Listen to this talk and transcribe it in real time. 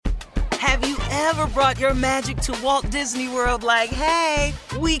Have you ever brought your magic to Walt Disney World like, hey,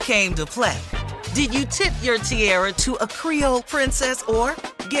 we came to play? Did you tip your tiara to a Creole princess or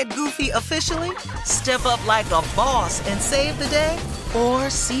get goofy officially? Step up like a boss and save the day? Or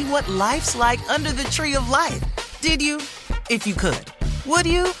see what life's like under the tree of life? Did you? If you could. Would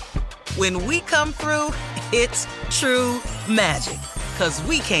you? When we come through, it's true magic. 'Cause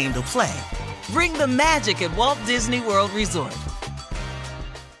we came to play. Bring the magic at Walt Disney World Resort.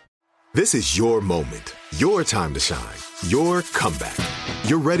 This is your moment, your time to shine, your comeback.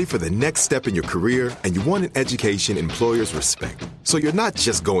 You're ready for the next step in your career, and you want an education employers respect. So you're not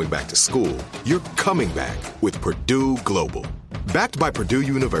just going back to school, you're coming back with Purdue Global. Backed by Purdue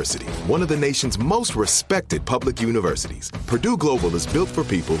University, one of the nation's most respected public universities, Purdue Global is built for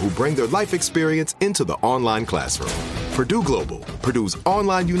people who bring their life experience into the online classroom. Purdue Global, Purdue's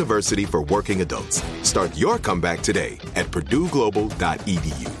online university for working adults. Start your comeback today at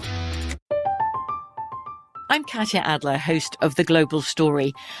purdueglobal.edu. I'm Katya Adler, host of The Global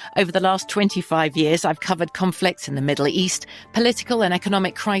Story. Over the last 25 years, I've covered conflicts in the Middle East, political and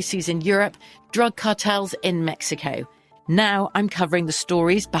economic crises in Europe, drug cartels in Mexico. Now I'm covering the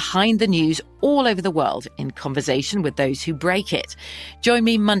stories behind the news all over the world in conversation with those who break it. Join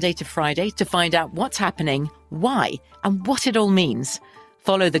me Monday to Friday to find out what's happening, why, and what it all means.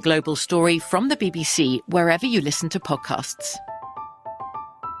 Follow The Global Story from the BBC wherever you listen to podcasts.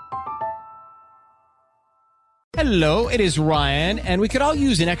 Hello, it is Ryan, and we could all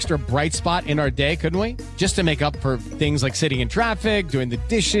use an extra bright spot in our day, couldn't we? Just to make up for things like sitting in traffic, doing the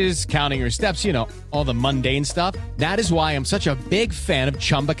dishes, counting your steps, you know, all the mundane stuff. That is why I'm such a big fan of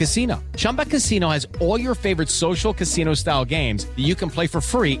Chumba Casino. Chumba Casino has all your favorite social casino-style games that you can play for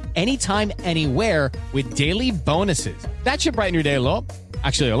free anytime, anywhere with daily bonuses. That should brighten your day a little.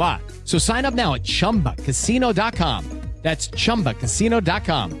 Actually, a lot. So sign up now at ChumbaCasino.com. That's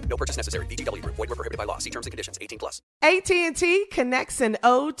ChumbaCasino.com. No purchase necessary. VGW Group. Void where prohibited by law. See terms and conditions. 18+. AT&T connects an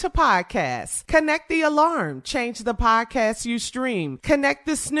ode to podcasts. Connect the alarm. Change the podcast you stream. Connect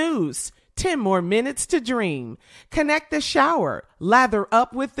the snooze. 10 more minutes to dream. Connect the shower. Lather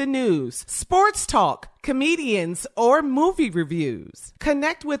up with the news. Sports talk, comedians, or movie reviews.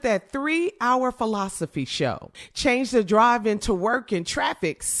 Connect with that 3-hour philosophy show. Change the drive into work in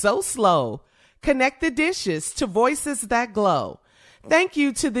traffic so slow. Connect the dishes to voices that glow. Thank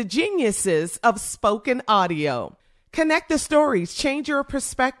you to the geniuses of spoken audio. Connect the stories, change your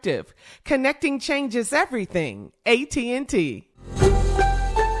perspective. Connecting changes everything. AT&T.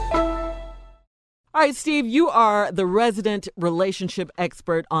 All right, Steve, you are the resident relationship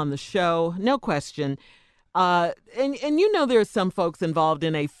expert on the show, no question. And you know there are some folks involved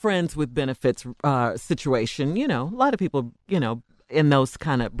in a friends with benefits situation. You know, a lot of people, you know, in those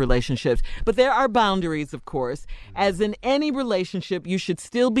kind of relationships. But there are boundaries, of course. As in any relationship, you should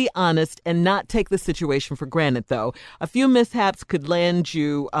still be honest and not take the situation for granted, though. A few mishaps could land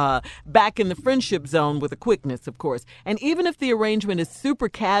you back in the friendship zone with a quickness, of course. And even if the arrangement is super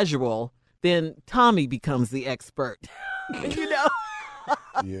casual, then Tommy becomes the expert. You know?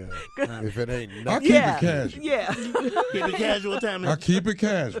 Yeah. If it ain't I nothing. keep it casual. Yeah. Keep it casual, Tommy. I keep it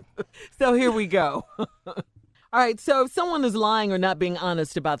casual. So here we go. All right, so if someone is lying or not being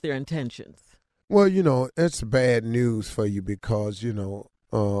honest about their intentions. Well, you know, it's bad news for you because, you know,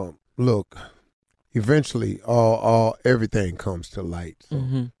 look, eventually everything comes to light.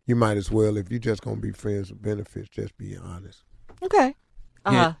 So you might as well, if you're just going to be friends with benefits, just be honest. Okay.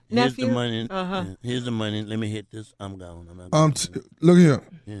 Here's Nephew? the money. Here's the money. Let me hit this. I'm gone. I'm not going. Look here.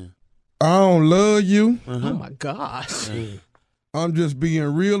 Yeah. I don't love you. Oh, my gosh. I'm just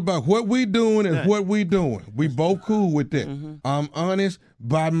being real about what we doing and what we doing. We both cool with that. I'm honest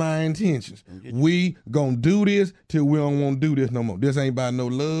about my intentions. We gonna do this till we don't want to do this no more. This ain't about no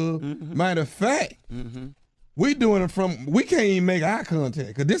love. Matter of fact, we doing it from, we can't even make eye contact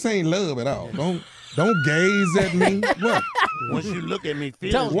because this ain't love at all. Don't gaze at me. What? Once you look at me,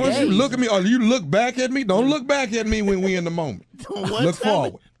 feel Once you look at me or you look back at me, don't look back at me when we in the moment. Look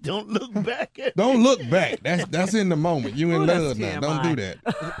forward. Don't look back at Don't look back. That's in the moment. You in love now. TMI. Don't do that.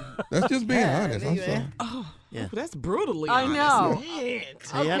 That's just being honest. I'm sorry. Yeah. That's brutally I honest. know.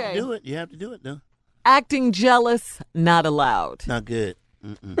 You have to do it. You have to do it, though. Acting jealous, not allowed. Not good.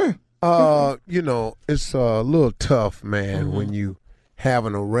 You know, it's a little tough, man, when you have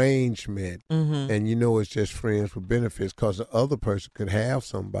an arrangement and you know it's just friends with benefits because the other person could have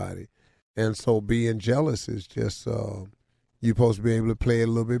somebody. And so being jealous is just, you're supposed to be able to play it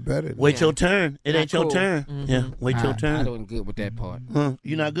a little bit better. Wait your turn. It ain't your cool. turn. Yeah, wait your turn. I wasn't good with that part.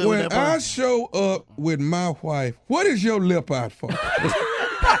 You not good When with that I part? show up with my wife, what is your lip out for? What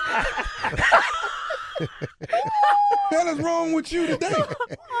the hell is wrong with you today?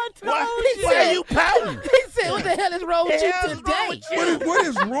 Why Why are you pouting? He said, what the hell is wrong with you today? What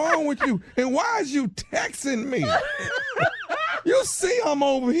is wrong with you? And why is you texting me? You see I'm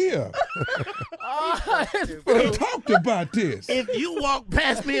over here. We talked about this. If you walk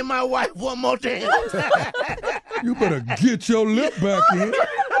past me and my wife one more time. You better get your lip back in.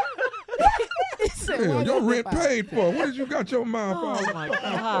 said, Hell, your rent paid for. What did you got your mouth on? Oh, my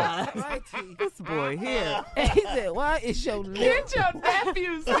God. This boy here. He said, why is your lip? Get your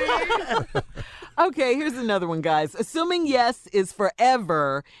nephew, Steve. Okay, here's another one, guys. Assuming yes is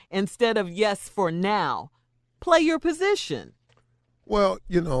forever instead of yes for now. Play your position. Well,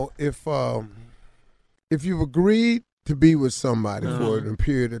 you know, if you've agreed to be with somebody for a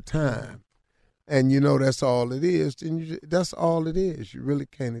period of time, and you know that's all it is, then that's all it is. You really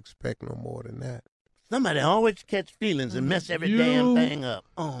can't expect no more than that. Somebody always catch feelings and mess every damn thing up.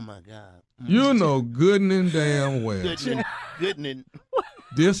 Oh, my God. You know good and damn well. Good and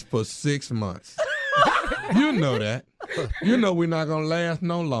This for 6 months. You know that. You know we're not going to last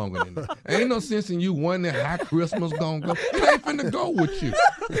no longer than that. Ain't no sense in you wondering how Christmas going to go. It ain't finna go with you.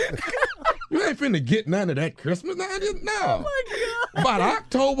 You ain't finna get none of that Christmas. No. Oh, my God. By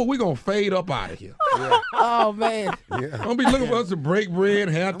October, we going to fade up out of here. Yeah. Oh, man. Yeah. Don't be looking for us to break bread,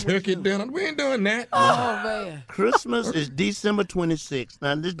 have turkey dinner. We ain't doing that. Oh, man. Christmas is December 26th.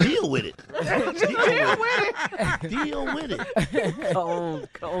 Now, just deal with it. Deal with it. Cold.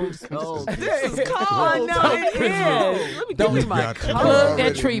 This is cold. I know it is. Let me give you my coat. Plug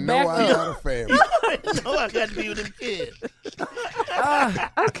that tree back I got a up. family. No, I got to be with them kids.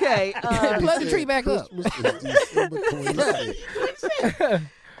 Okay. Plug the tree back up. Christmas is December 26th.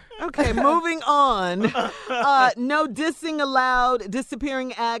 Okay, moving on. No dissing allowed,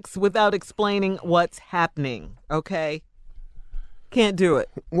 disappearing acts without explaining what's happening. Okay? Can't do it.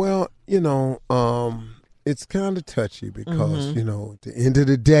 Well, you know, it's kind of touchy because, you know, at the end of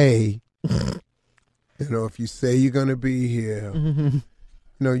the day, you know, if you say you're going to be here, you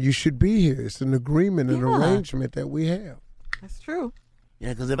know, you should be here. It's an agreement, an arrangement that we have. That's true. Yeah,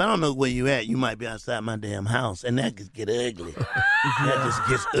 because if I don't know where you at, you might be outside my damn house, and that could get ugly. That just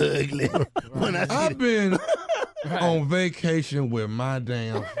gets ugly. When I've been on vacation with my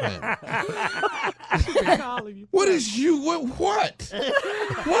damn family. What is you? What?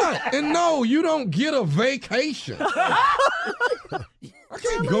 What? And no, you don't get a vacation. I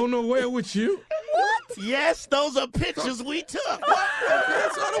can't go nowhere with you. What? Yes, those are pictures we took. Okay,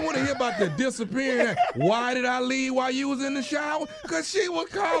 so I don't want to hear about the disappearing. Why did I leave while you was in the shower? Because she was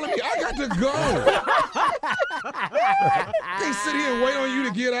calling me. I got to go. Can't sit here and wait on you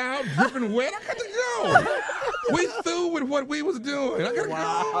to get out, dripping wet. I got to go. We through with what we was doing. I got to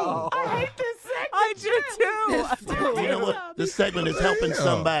go. I hate this segment. I do too. You know what? This segment is helping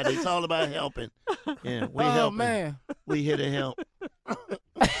somebody. It's all about helping. Yeah, we helping. Man. We here to help.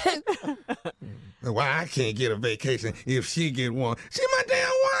 Why I can't get a vacation if she get one? She my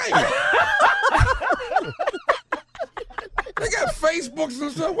damn wife. They got Facebooks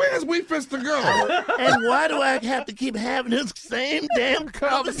and stuff. Where's we fist to go? And why do I have to keep having this same damn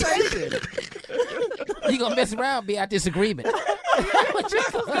conversation? You gonna mess around and be out disagreement.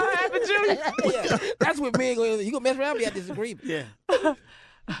 This was gonna happen, Judy. Yeah, that's what me and you gonna mess around and be out disagreement. Yeah.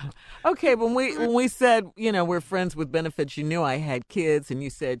 Okay, when we said, you know, we're friends with benefits, you knew I had kids, and you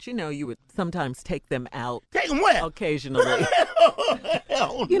said, you know, you would sometimes take them out. Take them where? Occasionally.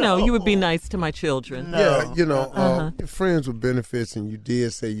 Hell You know, no. you would be nice to my children. No. Yeah, you know, friends with benefits, and you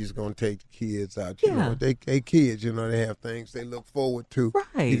did say you was going to take the kids out. You know, they kids, you know, they have things they look forward to.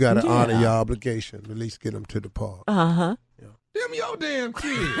 Right. You got to honor your obligation, at least get them to the park. Uh-huh. Them your damn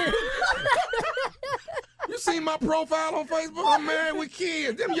kids. You seen my profile on Facebook? I'm married with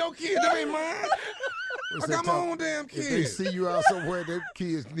kids. Them your kids. Them ain't mine. I got my own damn kids. If they see you out somewhere, their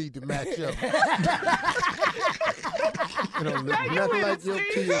kids need to match up. You know, look nothing like your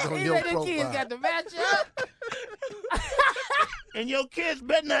kids on your profile. Kids got to match up. And your kids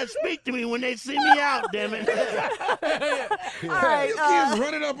better not speak to me when they see me out, damn it. All right. Your kids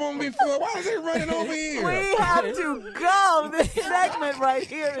running up on me for. Why is they running over here? We have to go. This segment right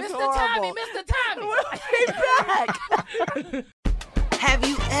here is horrible. Mr. Tommy. We'll be back. Have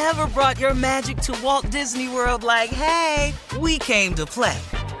you ever brought your magic to Walt Disney World like, hey, we came to play?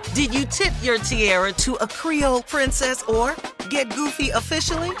 Did you tip your tiara to a Creole princess or get goofy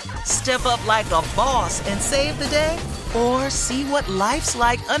officially? Step up like a boss and save the day? Or see what life's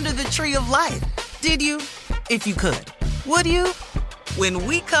like under the tree of life? Did you? If you could. Would you? When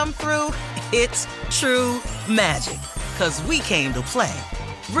we come through, it's true magic. 'Cause we came to play.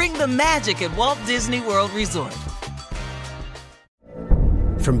 Bring the magic at Walt Disney World Resort.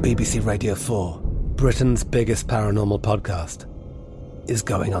 From BBC Radio 4, Britain's biggest paranormal podcast is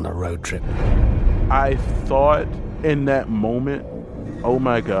going on a road trip. I thought in that moment, oh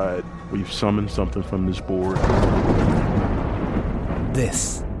my God, we've summoned something from this board.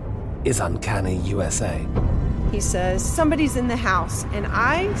 This is Uncanny USA. He says, somebody's in the house, and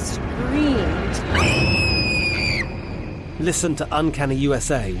I screamed. Listen to Uncanny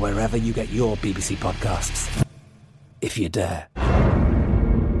USA wherever you get your BBC podcasts, if you dare.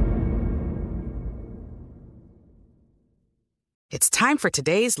 It's time for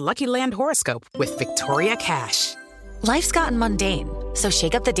today's Lucky Land horoscope with Victoria Cash. Life's gotten mundane, so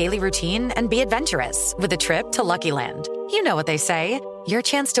shake up the daily routine and be adventurous with a trip to Lucky Land. You know what they say, your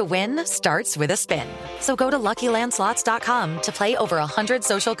chance to win starts with a spin. So go to LuckyLandSlots.com to play over 100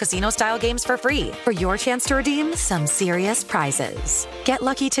 social casino-style games for free for your chance to redeem some serious prizes. Get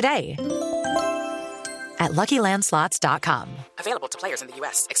lucky today at LuckyLandSlots.com. Available to players in the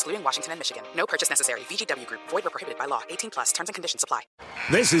U.S., excluding Washington and Michigan. No purchase necessary. VGW Group. Void where prohibited by law. 18+. Terms and conditions apply.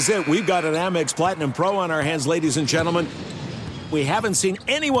 This is it. We've got an Amex Platinum Pro on our hands, ladies and gentlemen. We haven't seen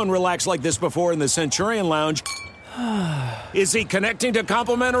anyone relax like this before in the Centurion Lounge. Is he connecting to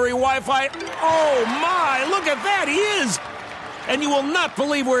complimentary Wi-Fi? Oh, my. Look at that. He is. And you will not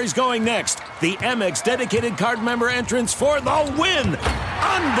believe where he's going next. The Amex dedicated card member entrance for the win.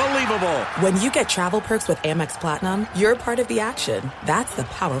 Unbelievable. When you get travel perks with Amex Platinum, you're part of the action. That's the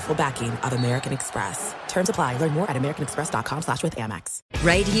powerful backing of American Express. Terms apply. Learn more at americanexpress.com/withAmex.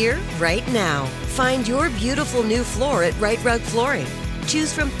 Right here, right now. Find your beautiful new floor at Rite Rug Flooring.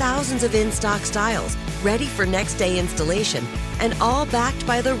 Choose from thousands of in-stock styles, ready for next day installation, and all backed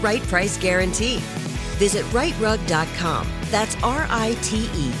by the right price guarantee. Visit riterug.com. That's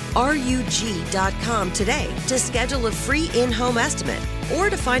RITERUG.com today to schedule a free in-home estimate or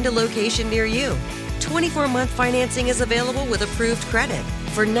to find a location near you. 24-month financing is available with approved credit.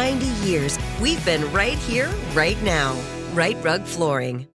 For 90 years, we've been right here, right now. Rite Rug Flooring.